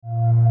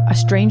a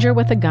stranger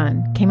with a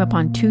gun came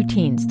upon two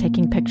teens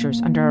taking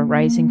pictures under a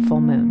rising full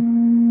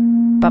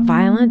moon. But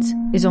violence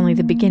is only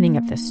the beginning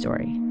of this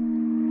story.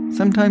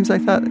 Sometimes I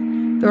thought,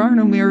 there are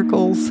no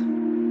miracles.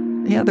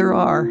 Yeah, there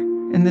are,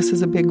 and this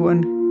is a big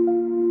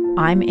one.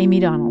 I'm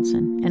Amy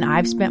Donaldson, and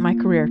I've spent my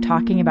career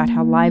talking about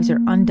how lives are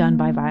undone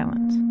by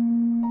violence.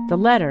 The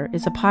Letter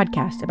is a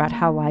podcast about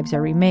how lives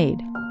are remade.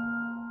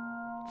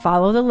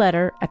 Follow The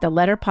Letter at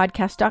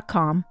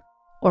theletterpodcast.com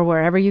or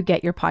wherever you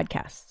get your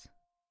podcasts.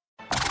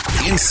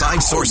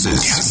 Inside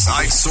Sources.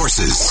 Inside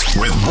Sources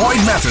with Boyd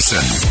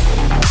Matheson.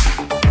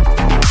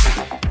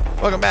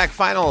 Welcome back.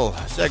 Final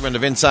segment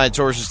of Inside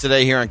Sources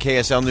today here on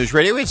KSL News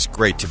Radio. It's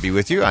great to be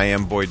with you. I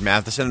am Boyd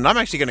Matheson, and I'm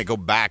actually going to go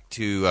back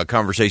to a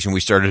conversation we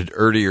started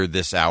earlier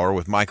this hour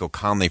with Michael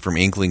Conley from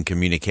Inkling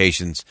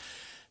Communications.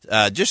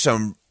 Just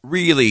some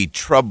really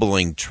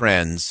troubling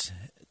trends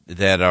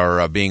that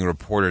are being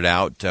reported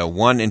out.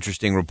 One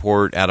interesting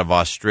report out of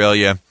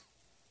Australia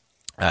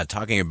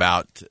talking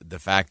about the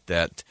fact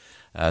that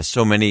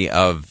so many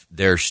of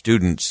their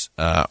students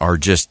are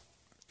just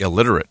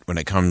illiterate when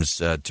it comes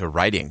to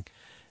writing.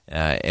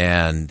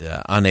 And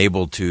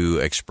unable to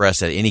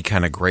express at any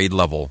kind of grade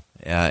level.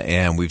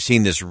 And we've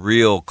seen this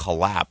real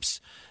collapse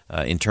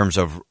in terms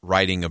of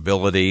writing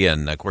ability.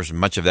 And, of course,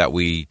 much of that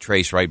we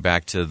trace right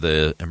back to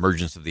the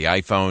emergence of the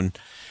iPhone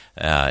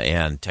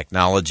and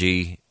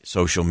technology,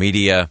 social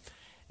media.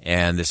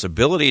 And this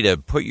ability to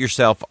put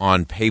yourself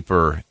on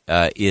paper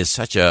is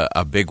such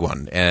a big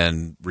one.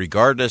 And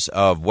regardless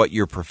of what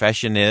your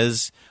profession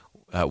is,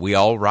 we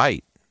all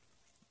write.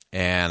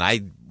 And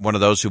I'm one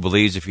of those who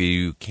believes if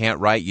you can't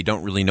write, you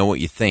don't really know what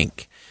you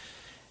think.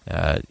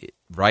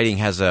 Writing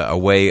has a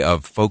way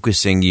of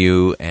focusing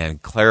you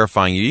and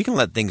clarifying you. You can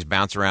let things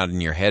bounce around in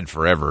your head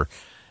forever,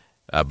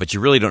 but you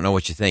really don't know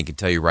what you think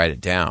until you write it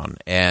down.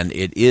 And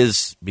it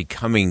is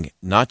becoming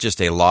not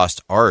just a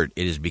lost art,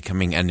 it is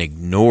becoming an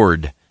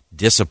ignored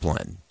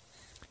discipline.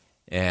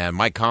 And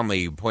Mike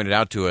Conley pointed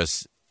out to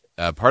us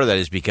part of that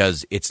is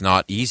because it's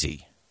not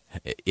easy.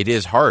 It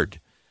is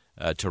hard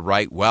to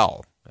write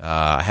well.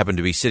 I happen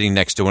to be sitting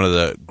next to one of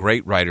the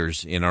great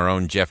writers in our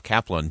own Jeff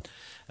Kaplan,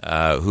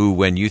 who,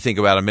 when you think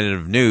about a minute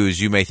of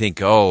news, you may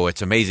think, oh,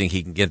 it's amazing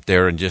he can get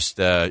there and just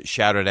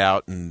shout it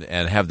out and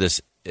have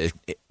this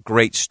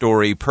great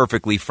story,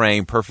 perfectly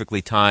framed,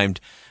 perfectly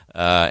timed.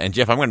 And,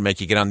 Jeff, I'm going to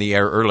make you get on the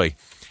air early.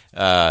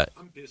 I'm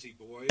busy,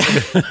 boy.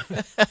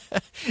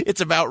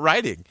 It's about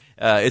writing.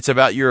 It's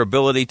about your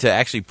ability to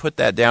actually put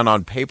that down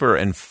on paper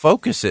and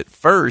focus it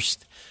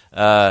first.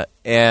 As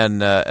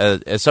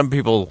some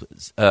people,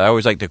 I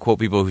always like to quote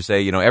people who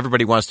say,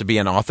 everybody wants to be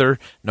an author.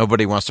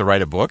 Nobody wants to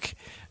write a book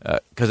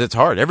because it's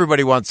hard.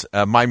 Everybody wants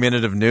my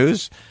minute of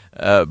news,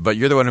 but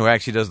you're the one who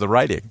actually does the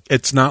writing.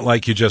 It's not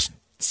like you just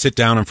sit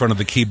down in front of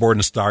the keyboard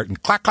and start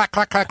and clack, clack,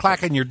 clack, clack,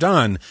 clack, and you're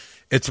done.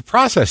 It's a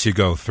process you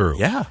go through.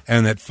 Yeah.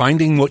 And that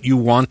finding what you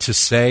want to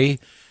say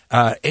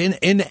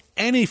in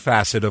any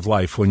facet of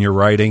life when you're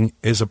writing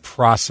is a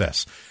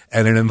process.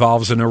 And it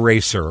involves an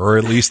eraser, or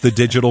at least the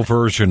digital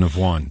version of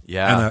one.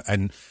 Yeah.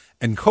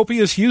 And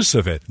copious use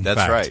of it.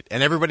 That's right.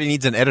 And everybody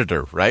needs an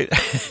editor, right?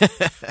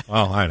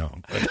 Well, I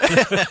don't.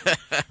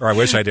 Or I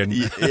wish I didn't.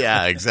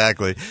 Yeah,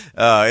 exactly.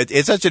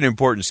 It's such an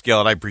important skill,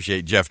 and I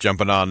appreciate Jeff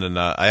jumping on. And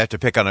I have to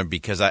pick on him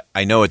because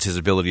I know it's his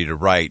ability to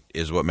write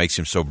is what makes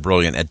him so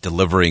brilliant at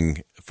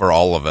delivering for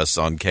all of us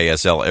on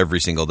KSL every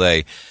single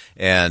day.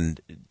 And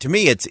to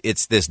me,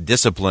 it's this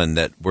discipline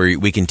that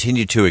we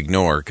continue to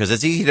ignore because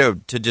it's easy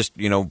to just,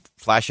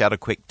 flash out a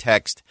quick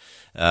text,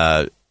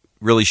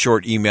 really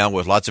short email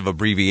with lots of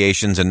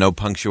abbreviations and no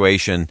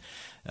punctuation.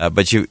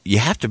 But you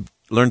have to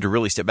learn to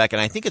really step back.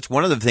 And I think it's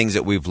one of the things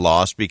that we've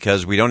lost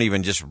because we don't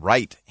even just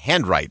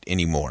handwrite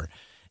anymore.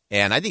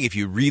 And I think if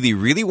you really,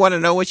 really want to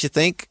know what you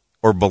think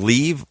or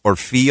believe or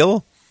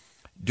feel,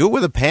 do it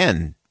with a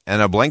pen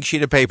and a blank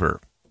sheet of paper.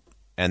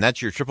 And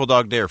that's your triple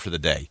dog dare for the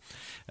day.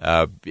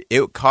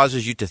 It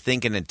causes you to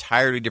think an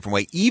entirely different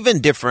way, even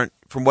different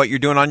from what you're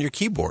doing on your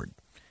keyboard.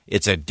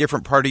 It's a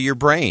different part of your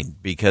brain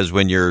because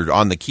when you're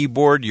on the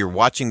keyboard, you're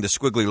watching the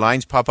squiggly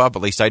lines pop up.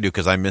 At least I do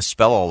because I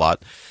misspell a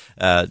lot.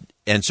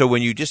 And so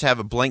when you just have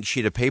a blank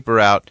sheet of paper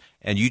out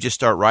and you just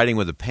start writing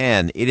with a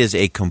pen, it is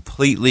a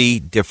completely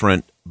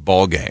different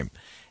ballgame.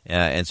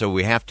 And so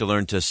we have to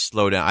learn to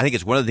slow down. I think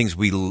it's one of the things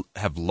we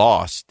have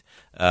lost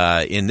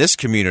in this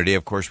community.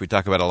 Of course, we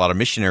talk about a lot of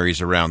missionaries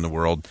around the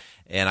world.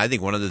 And I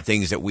think one of the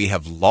things that we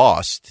have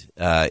lost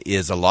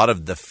is a lot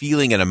of the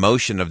feeling and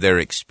emotion of their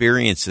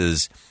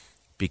experiences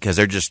because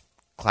they're just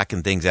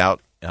clacking things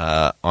out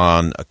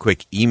on a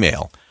quick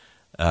email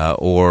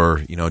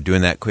or,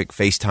 doing that quick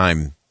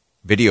FaceTime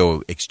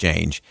video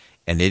exchange.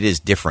 And it is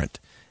different.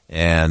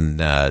 And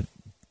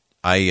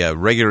I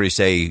regularly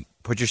say,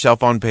 put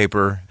yourself on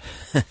paper,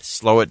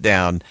 slow it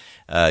down.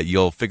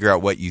 You'll figure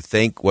out what you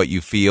think, what you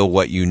feel,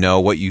 what you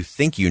know, what you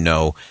think you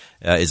know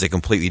is a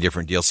completely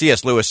different deal.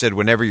 C.S. Lewis said,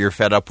 whenever you're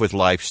fed up with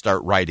life,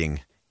 start writing.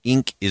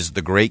 Ink is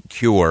the great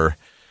cure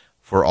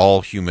for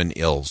all human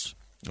ills.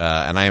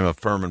 And I am a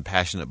firm and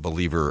passionate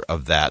believer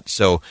of that.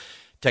 So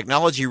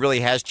Technology really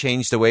has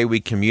changed the way we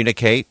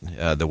communicate,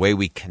 the way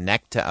we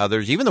connect to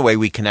others, even the way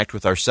we connect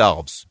with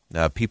ourselves.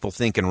 People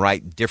think and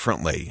write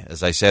differently,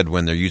 as I said,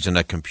 when they're using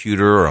a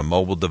computer or a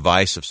mobile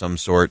device of some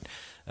sort,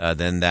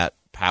 than that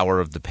power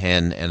of the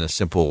pen and a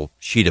simple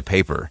sheet of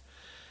paper.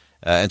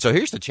 And so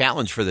here's the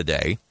challenge for the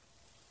day.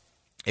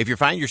 If you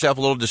find yourself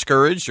a little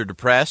discouraged or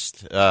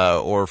depressed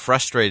or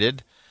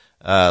frustrated,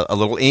 a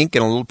little ink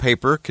and a little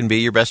paper can be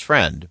your best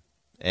friend.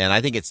 And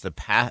I think it's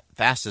the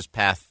fastest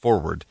path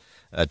forward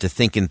to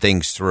thinking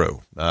things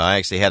through. I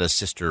actually had a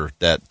sister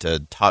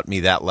that taught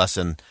me that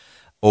lesson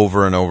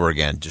over and over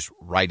again. Just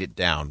write it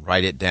down,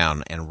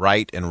 and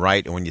write. And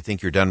when you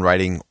think you're done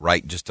writing,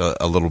 write just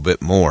a little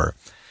bit more.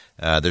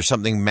 There's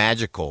something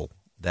magical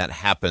that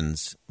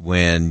happens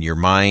when your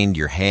mind,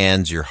 your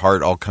hands, your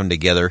heart all come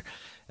together.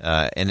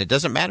 And it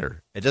doesn't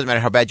matter. It doesn't matter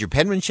how bad your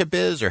penmanship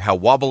is or how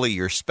wobbly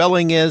your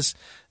spelling is.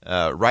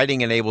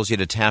 Writing enables you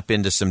to tap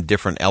into some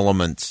different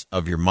elements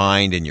of your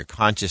mind and your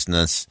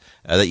consciousness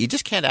that you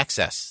just can't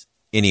access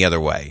any other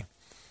way.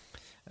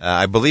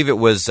 I believe it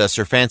was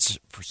Sir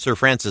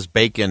Francis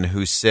Bacon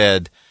who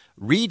said,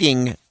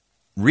 reading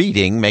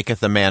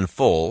maketh a man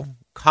full,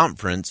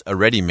 conference a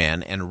ready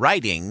man, and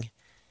writing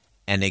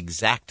an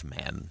exact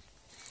man.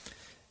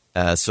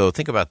 So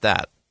think about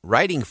that.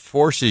 Writing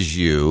forces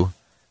you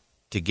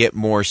to get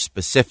more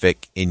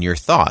specific in your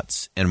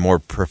thoughts and more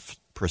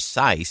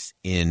precise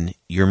in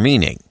your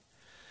meaning.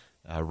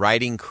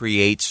 Writing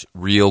creates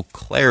real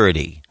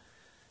clarity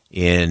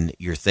in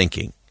your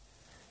thinking.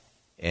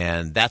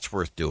 And that's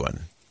worth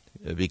doing.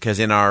 Because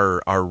in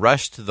our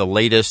rush to the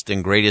latest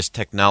and greatest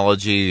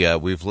technology,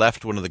 we've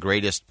left one of the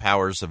greatest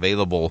powers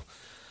available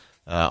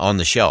on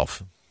the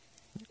shelf.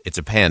 It's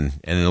a pen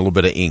and a little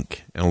bit of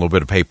ink and a little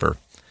bit of paper.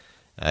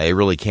 It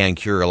really can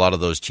cure a lot of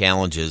those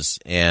challenges.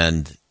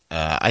 And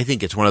I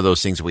think it's one of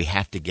those things we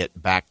have to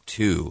get back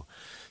to.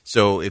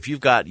 So if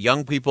you've got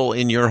young people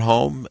in your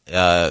home,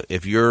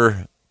 if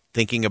you're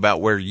thinking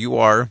about where you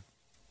are,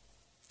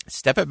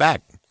 step it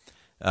back.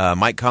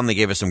 Mike Conley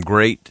gave us some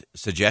great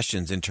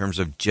suggestions in terms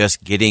of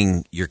just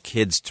getting your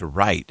kids to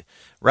write.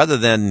 Rather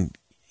than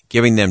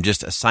giving them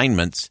just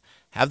assignments,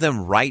 have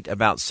them write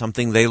about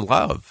something they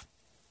love.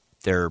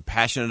 If they're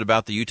passionate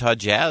about the Utah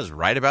Jazz,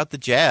 write about the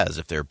Jazz.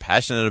 If they're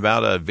passionate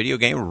about a video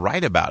game,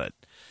 write about it.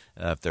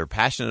 If they're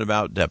passionate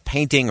about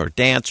painting or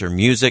dance or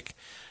music,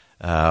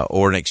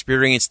 or an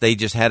experience they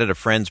just had at a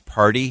friend's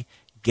party,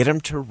 get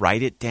them to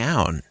write it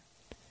down.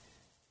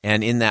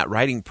 And in that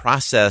writing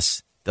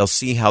process, they'll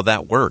see how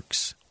that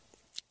works.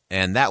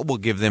 And that will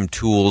give them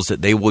tools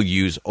that they will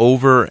use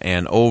over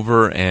and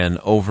over and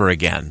over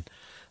again.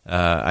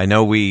 I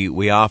know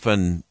we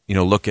often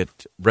look at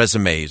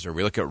resumes or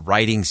we look at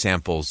writing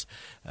samples.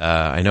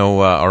 I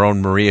know our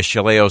own Maria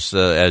Chaleos,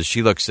 as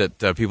she looks at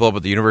people up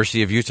at the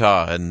University of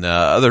Utah and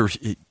other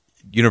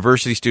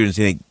university students,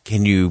 you think,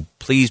 can you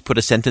please put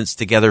a sentence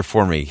together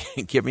for me?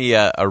 Give me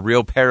a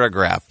real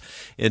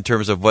paragraph in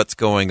terms of what's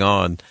going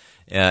on.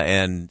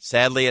 And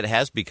sadly, it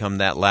has become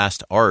that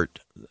lost art,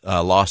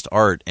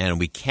 and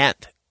we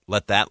can't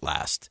let that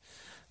last.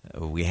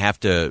 We have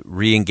to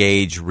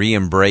re-engage,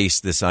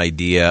 re-embrace this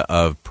idea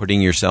of putting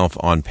yourself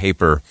on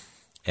paper.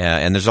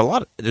 And there's a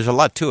lot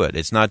to it.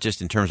 It's not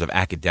just in terms of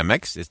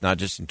academics. It's not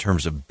just in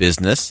terms of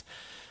business.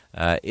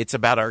 It's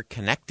about our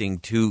connecting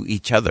to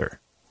each other.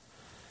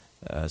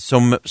 So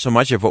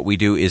much of what we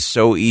do is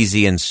so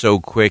easy and so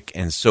quick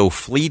and so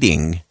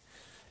fleeting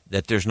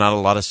that there's not a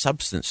lot of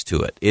substance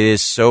to it. It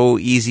is so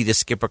easy to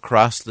skip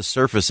across the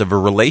surface of a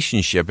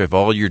relationship if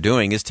all you're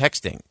doing is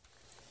texting.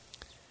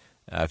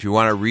 If you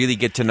want to really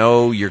get to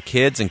know your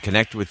kids and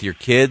connect with your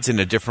kids in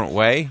a different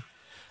way,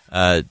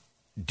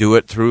 do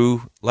it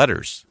through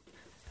letters.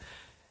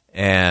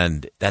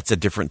 And that's a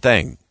different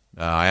thing.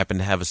 I happen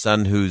to have a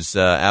son who's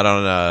out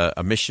on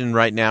a mission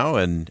right now,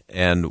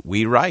 and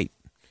we write.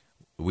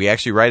 We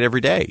actually write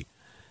every day.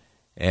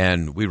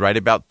 And we write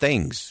about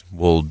things.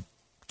 We'll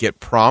get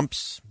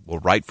prompts. We'll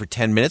write for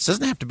 10 minutes. It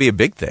doesn't have to be a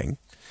big thing.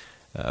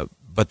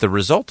 But the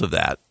result of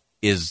that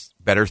is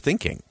better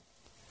thinking.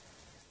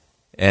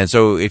 And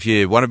so if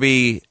you want to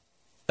be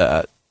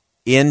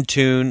in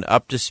tune,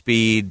 up to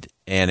speed,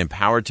 and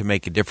empowered to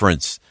make a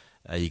difference,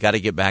 you got to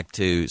get back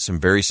to some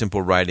very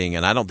simple writing.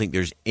 And I don't think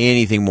there's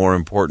anything more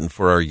important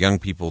for our young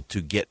people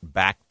to get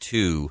back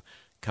to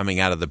coming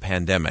out of the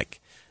pandemic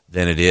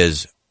than it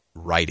is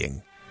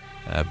writing.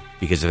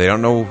 Because if they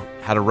don't know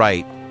how to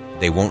write,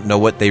 they won't know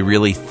what they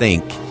really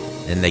think,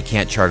 and they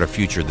can't chart a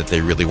future that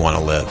they really want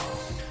to live.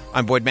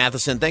 I'm Boyd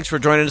Matheson. Thanks for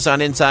joining us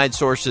on Inside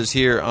Sources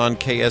here on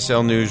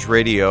KSL News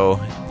Radio.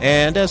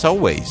 And as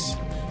always,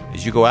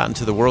 as you go out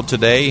into the world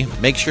today,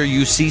 make sure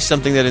you see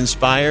something that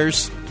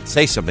inspires,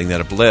 say something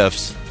that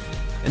uplifts,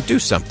 and do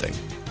something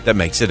that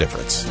makes a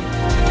difference.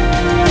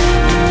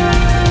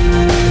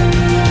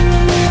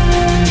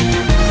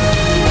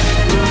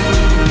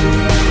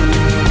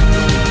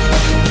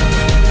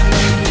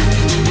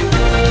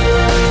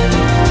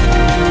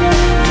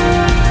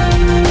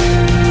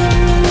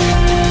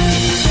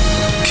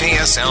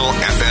 KSL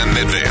FM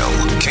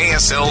Midvale,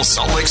 KSL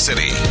Salt Lake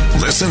City.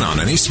 Listen Listen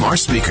on any smart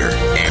speaker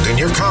and in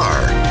your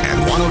car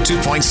at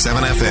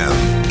 102.7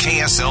 FM.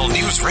 KSL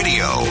News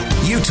Radio,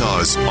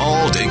 Utah's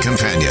all-day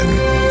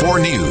companion for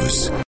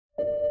news.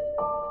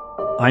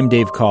 I'm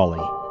Dave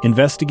Cawley,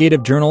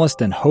 investigative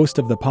journalist and host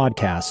of the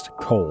podcast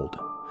Cold.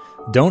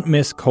 Don't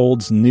miss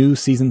Cold's new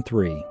Season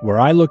 3, where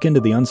I look into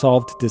the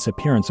unsolved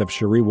disappearance of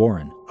Cherie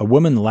Warren, a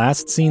woman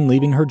last seen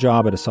leaving her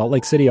job at a Salt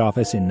Lake City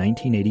office in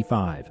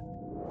 1985.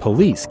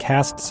 Police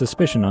cast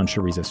suspicion on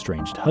Cherie's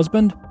estranged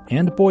husband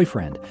and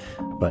boyfriend,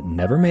 but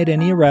never made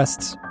any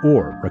arrests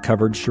or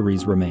recovered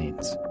Cherie's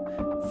remains.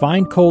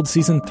 Find Cold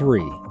Season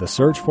 3, The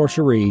Search for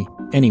Cherie,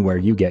 anywhere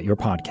you get your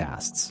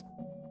podcasts.